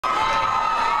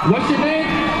What's your name?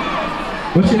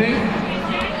 What's your name?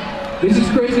 This is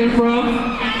Kristen from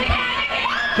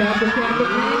Kappa Kappa.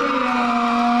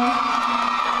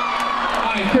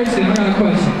 Alright, Kristen, I got a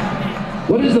question.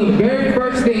 What is the very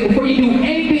first thing, before you do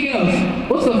anything else,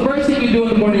 what's the first thing you do in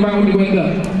the morning right when you wake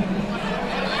up?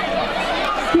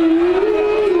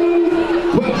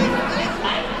 What?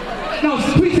 No,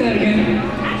 please say that again.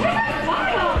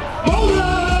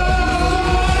 Boulder!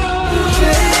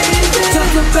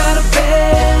 Talk about a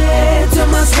bed, turn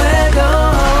my swag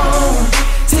on.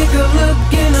 Take a look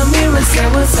in the mirror and say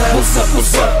what's up, what's up,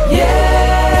 what's up.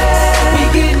 Yeah, we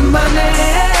getting money,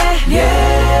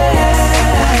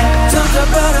 yeah. Talk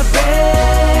about a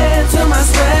bed, turn my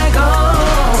swag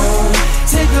on.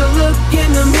 Take a look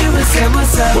in the mirror and say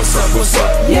what's up, what's up, what's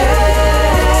up.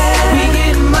 Yeah, we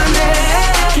getting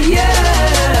money, yeah.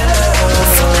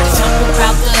 Talk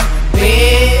about the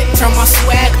bed, turn my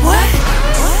swag, what?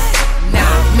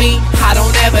 Nah, me, I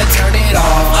don't ever turn it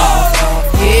off.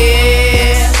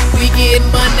 Yeah, we get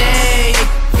money.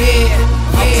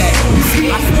 Yeah, yeah.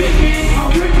 I'm spitting,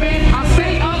 I'm ripping, I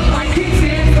stay up like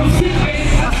kickstand, I'm skipping.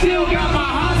 I still got my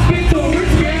hospital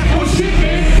wristband on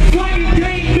shipping. Swinging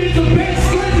game is the best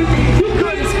legendary. You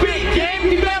couldn't spit game,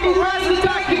 you memorized the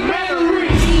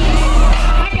documentary.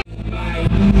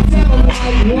 Tell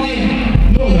like one.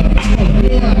 Whoa.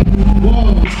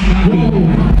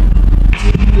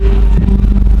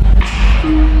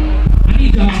 I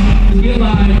need y'all to get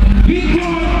live. Big boy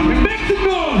and make the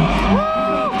noise.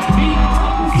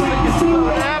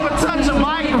 Have a touch of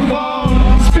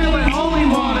microphone, spilling holy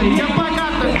water. Yep, I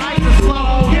got the nicest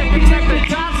flow. Can't connect the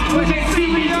dots when they see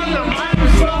me under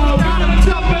microscope. Got them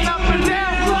jumping up and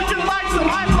down, looking like some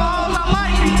iPhones. I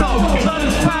like me though. Let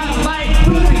us pass light,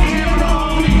 put the camera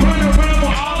on me, run around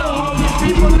with all the homies.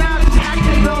 People now just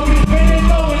acting though me, when they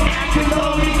know it's acting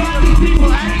though me. Got these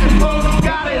people acting though them,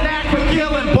 got an act for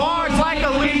killing bars like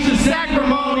Alicia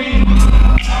Sacrimony.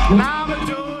 Now I'ma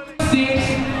do it.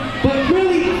 But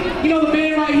really, you know the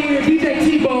man right here, DJ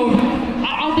T-Bone, I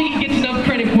don't think he gets enough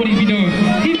credit for what he be doing. Make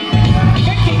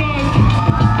some noise.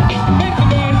 Make some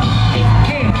noise.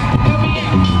 Hey, help me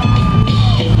out.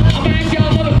 I'm gonna ask y'all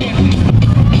another question.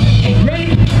 Ready?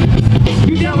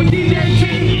 You down with DJ T?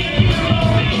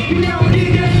 You down with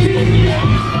DJ T?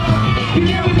 You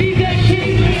down with DJ T?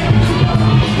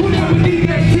 Who down with DJ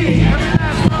T?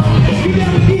 You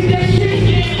down with DJ T?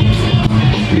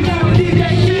 You down with DJ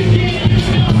T?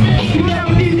 You down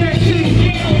with DJ T?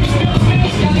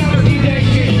 Y'all down with DJ T?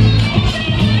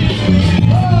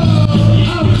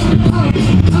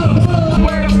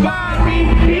 Where to find me?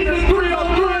 In the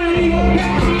 303.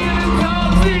 Catch me in the tall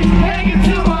seat, hanging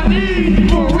to my knees.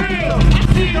 For real, I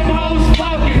see them hoes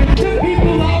smoking. Them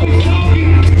people always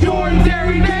talking. Jordans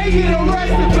every day get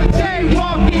arrested for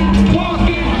jaywalking,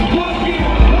 walking.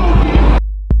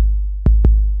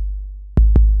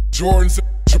 Jordans.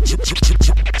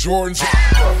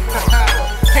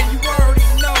 And you already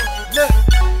know, look,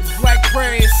 Black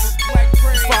Prez.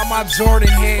 That's for all my Jordan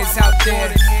heads out there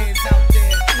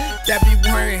that be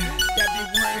wearing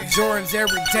Jordans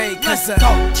every day.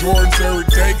 Jordans every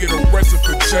day get arrested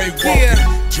for jaywalking.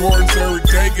 Jordans every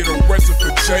day get arrested for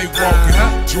jaywalking.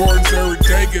 Jordans every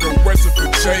day get arrested for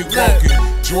jaywalking.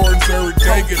 Jordans every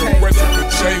day get arrested for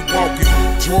jaywalking.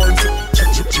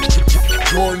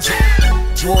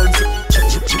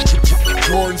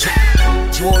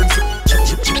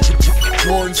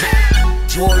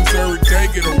 Jordans every day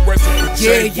get arrested for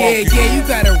jaywalking. Yeah, you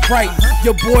got it right.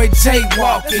 Your boy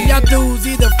jaywalking. Y'all dudes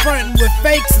either frontin' with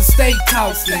fakes or stay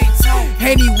talking.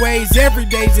 Anyways, every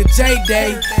day's a J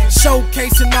day.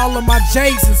 Showcasing all of my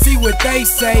J's and see what they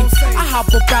say. I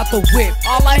hop up out the whip,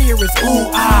 all I hear is ooh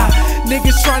ah.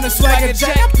 Niggas tryna swag a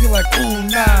J, I be like ooh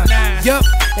nah. Yup,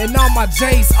 and all my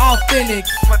J's authentic,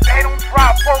 But they don't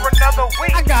drop for another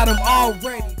week. I got them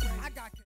already.